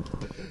I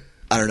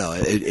don't know.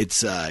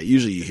 It's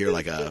usually you hear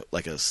like a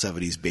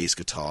 70s bass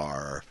guitar,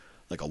 or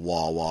like a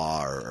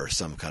wah-wah, or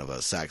some kind of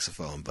a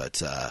saxophone.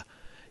 But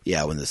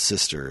when the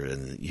sister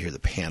and you hear the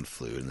pan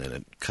flute, and then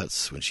it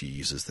cuts when she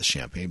uses the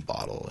champagne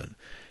bottle, and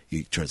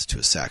it turns into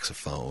a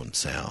saxophone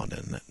sound,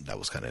 and that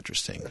was kind of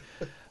interesting.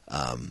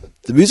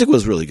 The music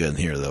was really good in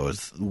here, though.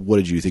 What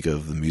did you think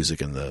of the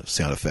music and the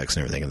sound effects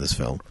and everything in this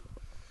film?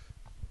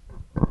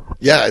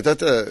 Yeah, I thought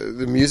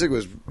the music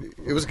was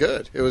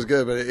good. It was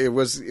good, but it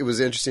was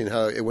interesting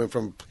how it went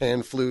from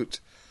pan flute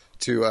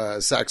to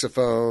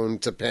saxophone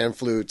to pan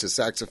flute to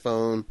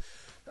saxophone,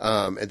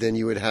 and then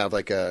you would have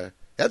like had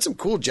some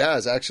cool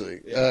jazz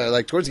actually. Yeah.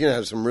 Like towards the end, I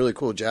had some really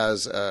cool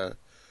jazz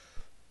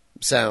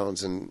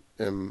sounds, and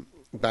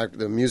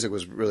the music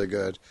was really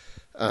good.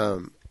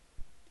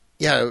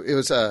 Yeah, it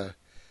was and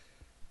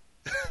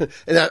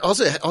I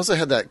also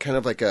had that kind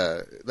of like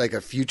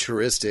a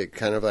futuristic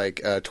kind of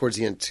like towards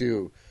the end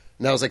too.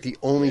 And that was like the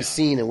only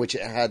scene in which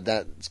it had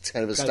that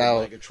kind of a style,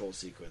 like control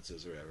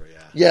sequences or whatever.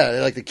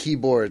 Yeah, like the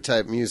keyboard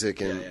type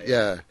music, and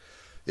yeah.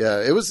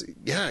 It was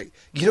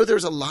there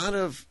was a lot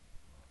of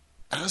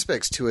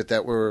aspects to it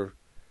that were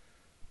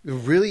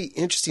really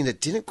interesting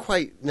that didn't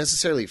quite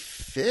necessarily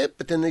fit,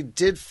 but then they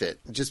did fit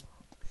just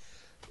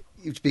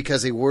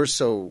because they were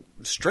so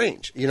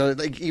strange.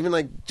 Like even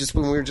like just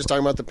when we were just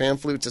talking about the pan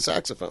flute to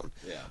saxophone.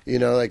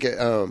 Yeah.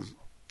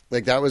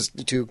 Like that was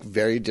two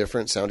very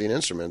different sounding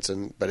instruments,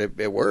 but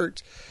it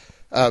worked.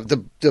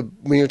 When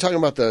you're talking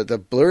about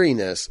the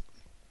blurriness,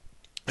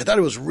 I thought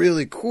it was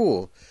really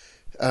cool.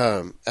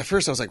 At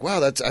first I was like,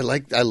 wow,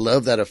 I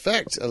love that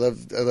effect. I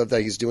love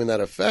that he's doing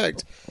that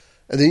effect.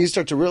 And then you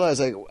start to realize,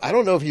 like, I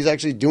don't know if he's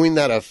actually doing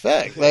that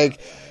effect. Like,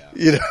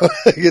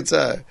 it's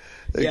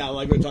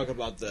like we're talking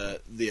about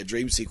the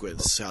dream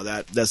sequence, how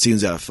that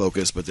seems out of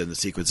focus, but then the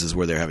sequences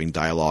where they're having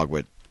dialogue,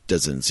 what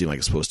doesn't seem like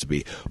it's supposed to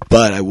be.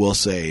 But I will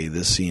say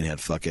this scene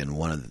had fucking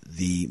one of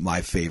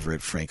my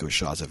favorite Franco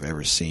shots I've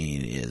ever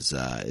seen is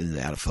in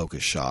the out of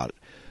focus shot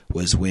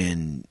was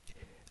when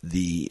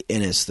the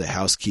Ennis, the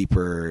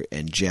housekeeper,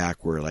 and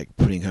Jack were like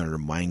putting her under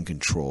mind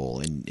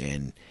control,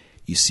 and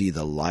you see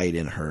the light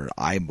in her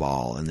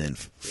eyeball, and then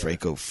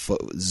Franco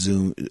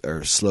zoomed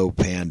or slow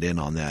panned in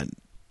on that,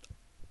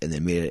 and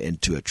then made it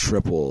into a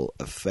triple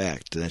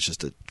effect. And that's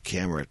just a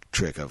camera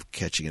trick of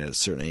catching it at a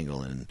certain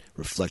angle and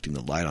reflecting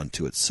the light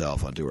onto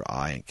itself, onto her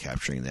eye, and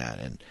capturing that.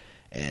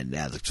 And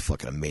that looked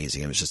fucking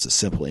amazing. It was just a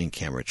simple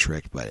in-camera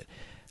trick, but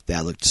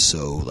that looked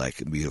so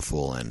like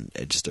beautiful and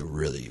just a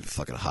really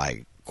fucking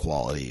high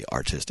quality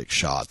artistic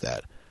shot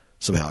that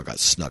somehow got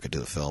snuck into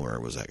the film, or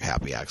it was like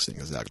happy accident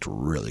because that looked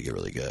really good,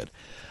 really good.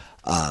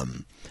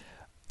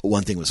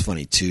 One thing was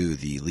funny too.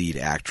 The lead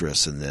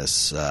actress in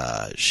this,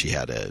 she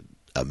had a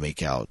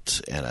make out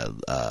and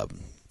a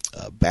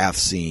bath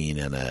scene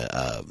and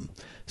a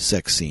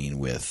sex scene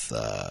with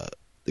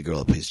the girl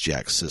that plays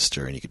Jack's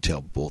sister, and you could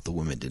tell both the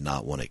women did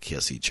not want to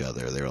kiss each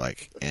other. They were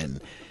like, and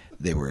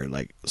they were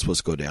like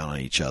supposed to go down on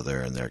each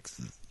other, and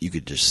you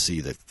could just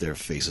see that their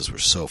faces were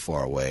so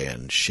far away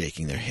and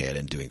shaking their head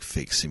and doing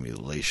fake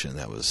simulation.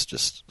 That was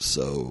just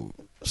so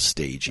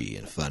stagey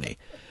and funny.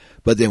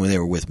 But then when they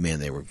were with men,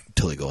 they were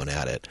totally going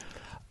at it.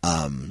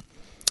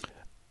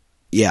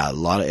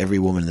 Every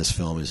woman in this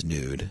film is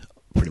nude,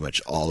 pretty much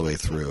all the way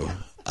through.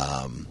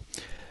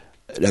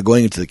 Now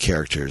going into the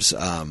characters,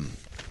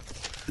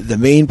 the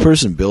main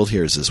person built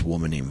here is this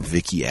woman named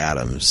Vicki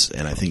Adams,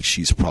 and I think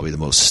she's probably the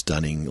most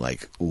stunning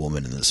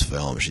woman in this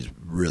film. She's a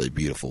really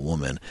beautiful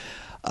woman.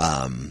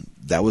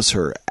 That was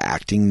her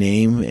acting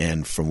name,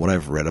 and from what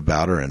I've read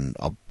about her, and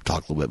I'll talk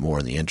a little bit more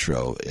in the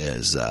intro,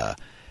 is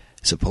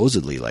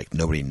supposedly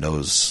nobody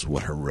knows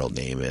what her real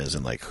name is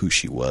and who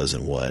she was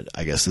and what.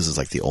 I guess this is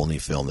the only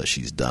film that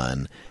she's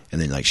done,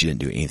 and then she didn't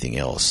do anything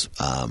else.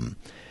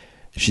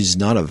 She's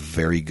not a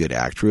very good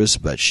actress,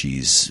 but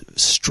she's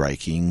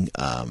striking.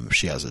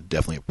 She has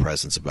definitely a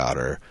presence about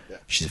her. Yeah.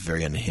 She's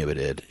very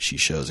uninhibited. She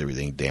shows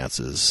everything,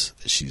 dances.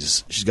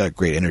 She's got a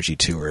great energy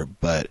to her,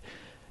 but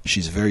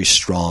she's very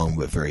strong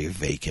but very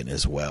vacant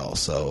as well.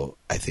 So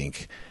I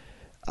think,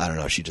 I don't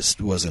know, she just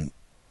wasn't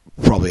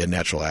probably a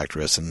natural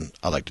actress, and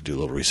I'd like to do a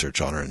little research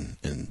on her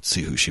and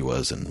see who she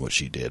was and what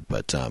she did.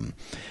 But and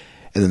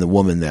then the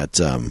woman that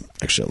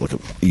actually I'll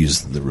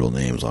use the real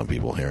names on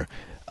people here.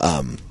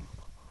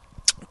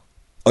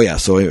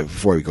 So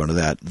before we go into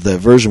that, the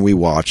version we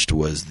watched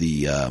was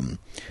the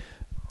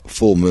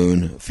Full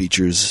Moon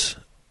Features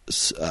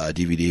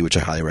DVD, which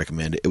I highly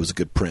recommend. It was a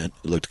good print.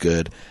 It looked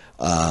good.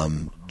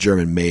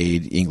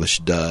 German-made, English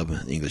dub.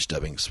 English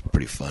dubbing's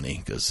pretty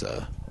funny because,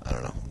 I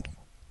don't know,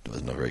 I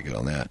was not very good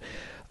on that.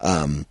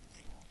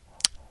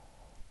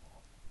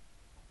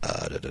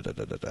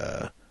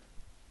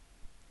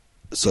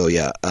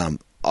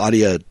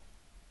 Adia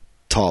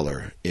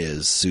Toller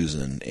is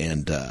Susan,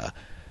 and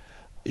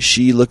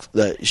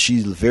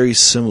she's very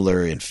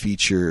similar in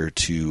feature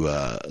to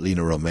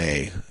Lena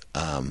Romay,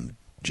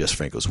 Jess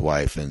Franco's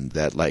wife, and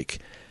that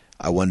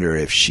I wonder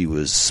if she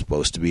was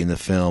supposed to be in the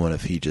film and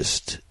if he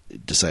just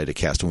decided to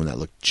cast a woman that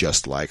looked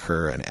just like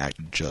her and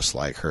acted just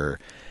like her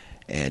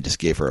and just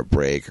gave her a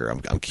break, or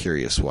I'm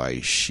curious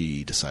why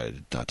she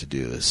decided not to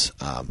do this.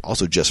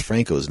 Also, Jess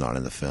Franco is not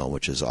in the film,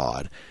 which is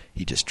odd.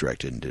 He just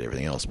directed and did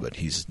everything else, but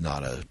he's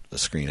not a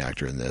screen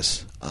actor in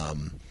this.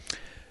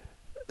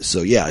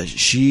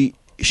 She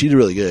did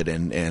really good,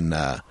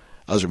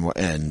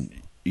 and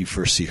you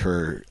first see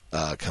her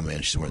come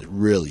in. She's wearing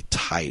really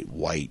tight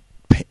white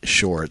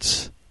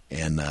shorts,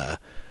 and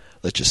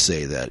let's just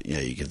say that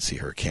you can see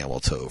her camel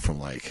toe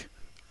from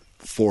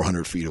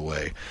 400 feet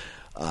away.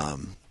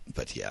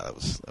 But yeah, that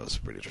was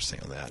pretty interesting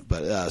on that.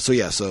 But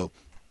so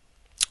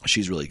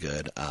she's really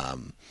good.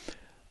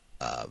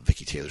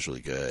 Vicki Taylor's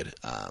really good.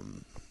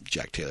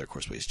 Jack Taylor, of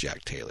course, plays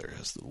Jack Taylor,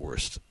 has the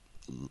worst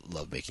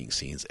lovemaking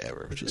scenes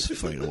ever, which is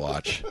funny to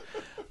watch.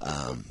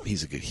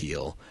 He's a good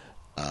heel.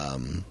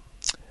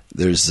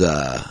 There's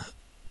I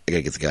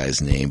gotta get the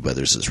guy's name, but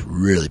there's this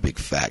really big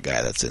fat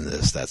guy that's in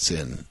this. That's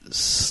in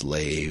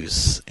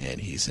Slaves,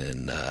 and he's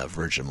in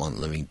Virgin Among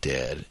the Living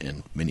Dead,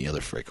 and many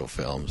other Franco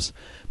films.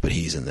 But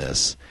he's in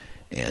this,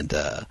 and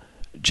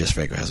Jess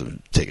Franco has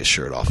him take his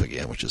shirt off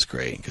again, which is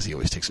great because he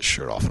always takes his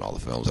shirt off in all the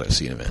films that I've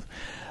seen him in.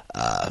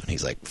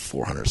 He's like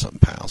 400 something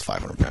pounds,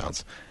 500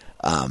 pounds.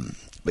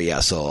 But yeah,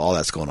 so all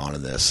that's going on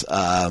in this.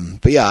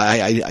 But yeah,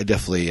 I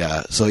definitely.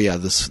 So yeah,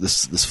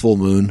 this Full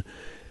Moon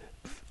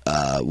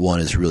one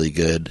is really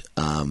good.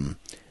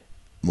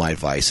 My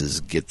advice is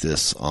get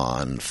this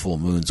on Full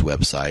Moon's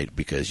website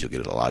because you'll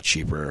get it a lot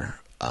cheaper.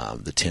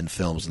 The 10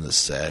 films in this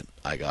set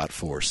I got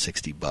for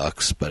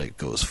 $60, but it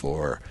goes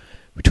for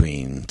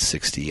between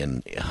 $60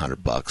 and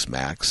 $100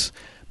 max.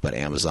 But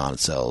Amazon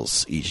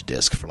sells each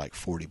disc for like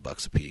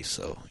 $40 a piece,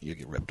 so you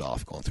get ripped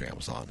off going through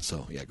Amazon.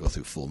 So yeah, go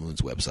through Full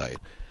Moon's website,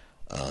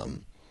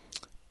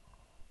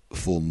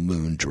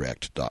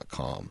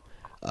 fullmoondirect.com.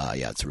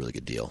 Yeah, it's a really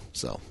good deal,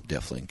 so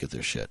definitely get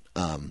their shit.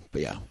 But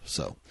yeah,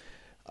 so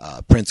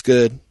print's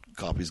good,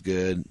 copy's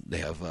good. They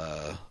have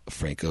a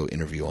Franco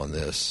interview on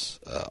this,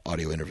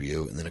 audio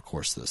interview, and then of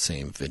course the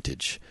same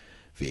vintage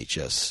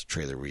VHS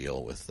trailer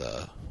reel with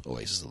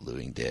Oasis of the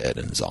Living Dead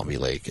and Zombie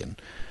Lake and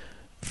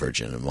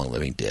Virgin Among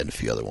Living Dead and a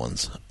few other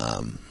ones.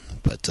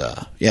 But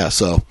yeah,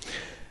 so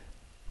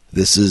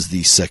this is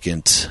the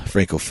second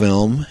Franco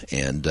film,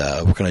 and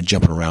we're kind of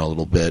jumping around a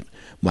little bit.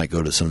 Might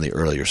go to some of the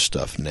earlier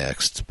stuff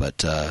next, but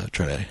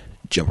try to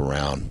jump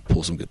around,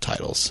 pull some good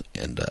titles,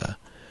 and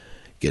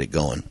get it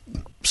going.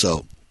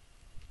 So,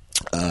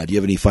 do you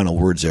have any final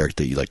words, Eric,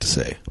 that you'd like to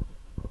say?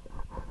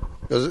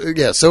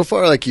 Yeah, so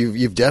far, like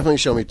you've definitely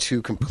shown me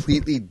two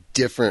completely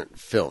different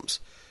films.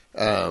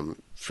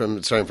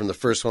 Starting from the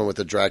first one with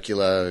the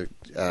Dracula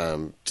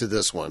to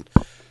this one.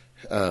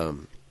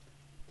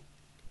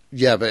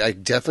 Yeah, but I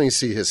definitely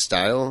see his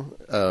style.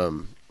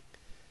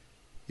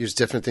 There's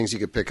different things you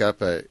could pick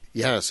up.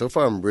 Yeah, so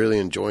far I'm really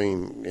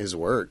enjoying his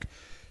work.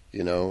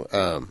 You know.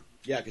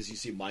 Yeah, because you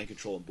see mind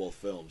control in both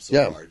films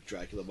so far.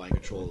 Dracula mind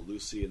control of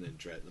Lucy, and then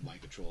the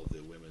mind control of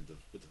the women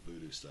with the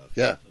voodoo stuff.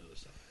 Yeah.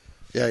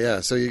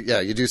 Yeah. So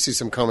you do see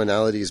some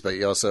commonalities, but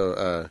you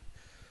also.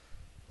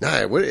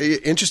 What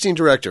interesting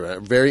director! A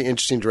very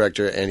interesting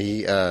director, and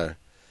he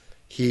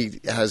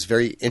has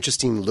very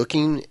interesting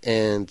looking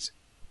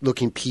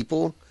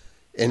people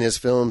in his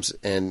films,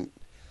 and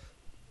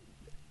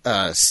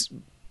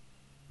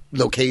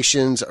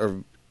locations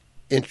are.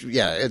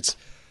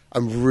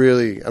 I'm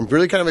really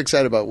kind of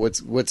excited about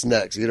what's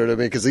next. You know what I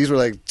mean? Because these were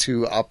like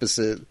two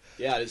opposite.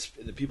 Yeah,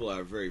 the people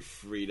are very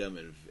freedom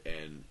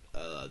and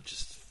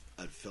just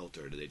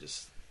unfiltered.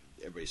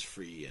 Everybody's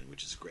free, and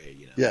which is great.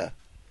 You know. Yeah.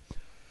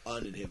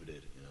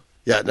 Uninhibited, you know.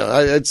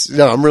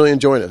 Yeah, I'm really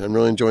enjoying it. I'm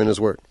really enjoying his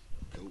work.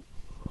 Cool.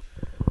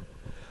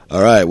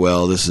 All right,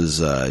 well, this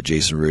is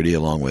Jason Rudy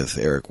along with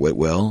Eric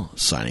Whitwell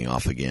signing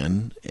off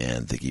again,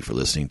 and thank you for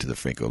listening to the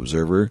Franco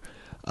Observer.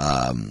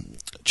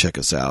 Check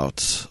us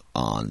out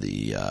on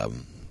the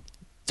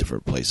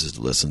different places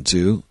to listen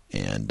to,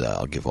 and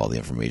I'll give all the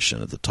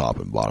information at the top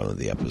and bottom of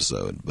the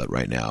episode. But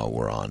right now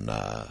we're on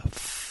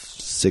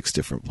 6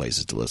 different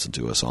places to listen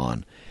to us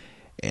on.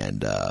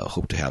 And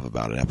hope to have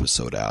about an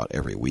episode out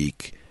every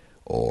week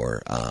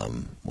or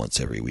once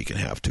every week and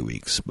a half, 2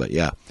 weeks. But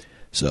yeah,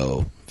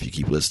 so if you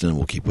keep listening,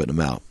 we'll keep putting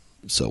them out.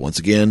 So once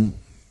again,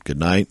 good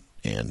night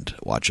and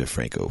watch a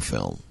Franco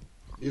film.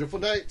 Beautiful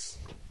nights.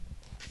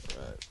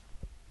 All right.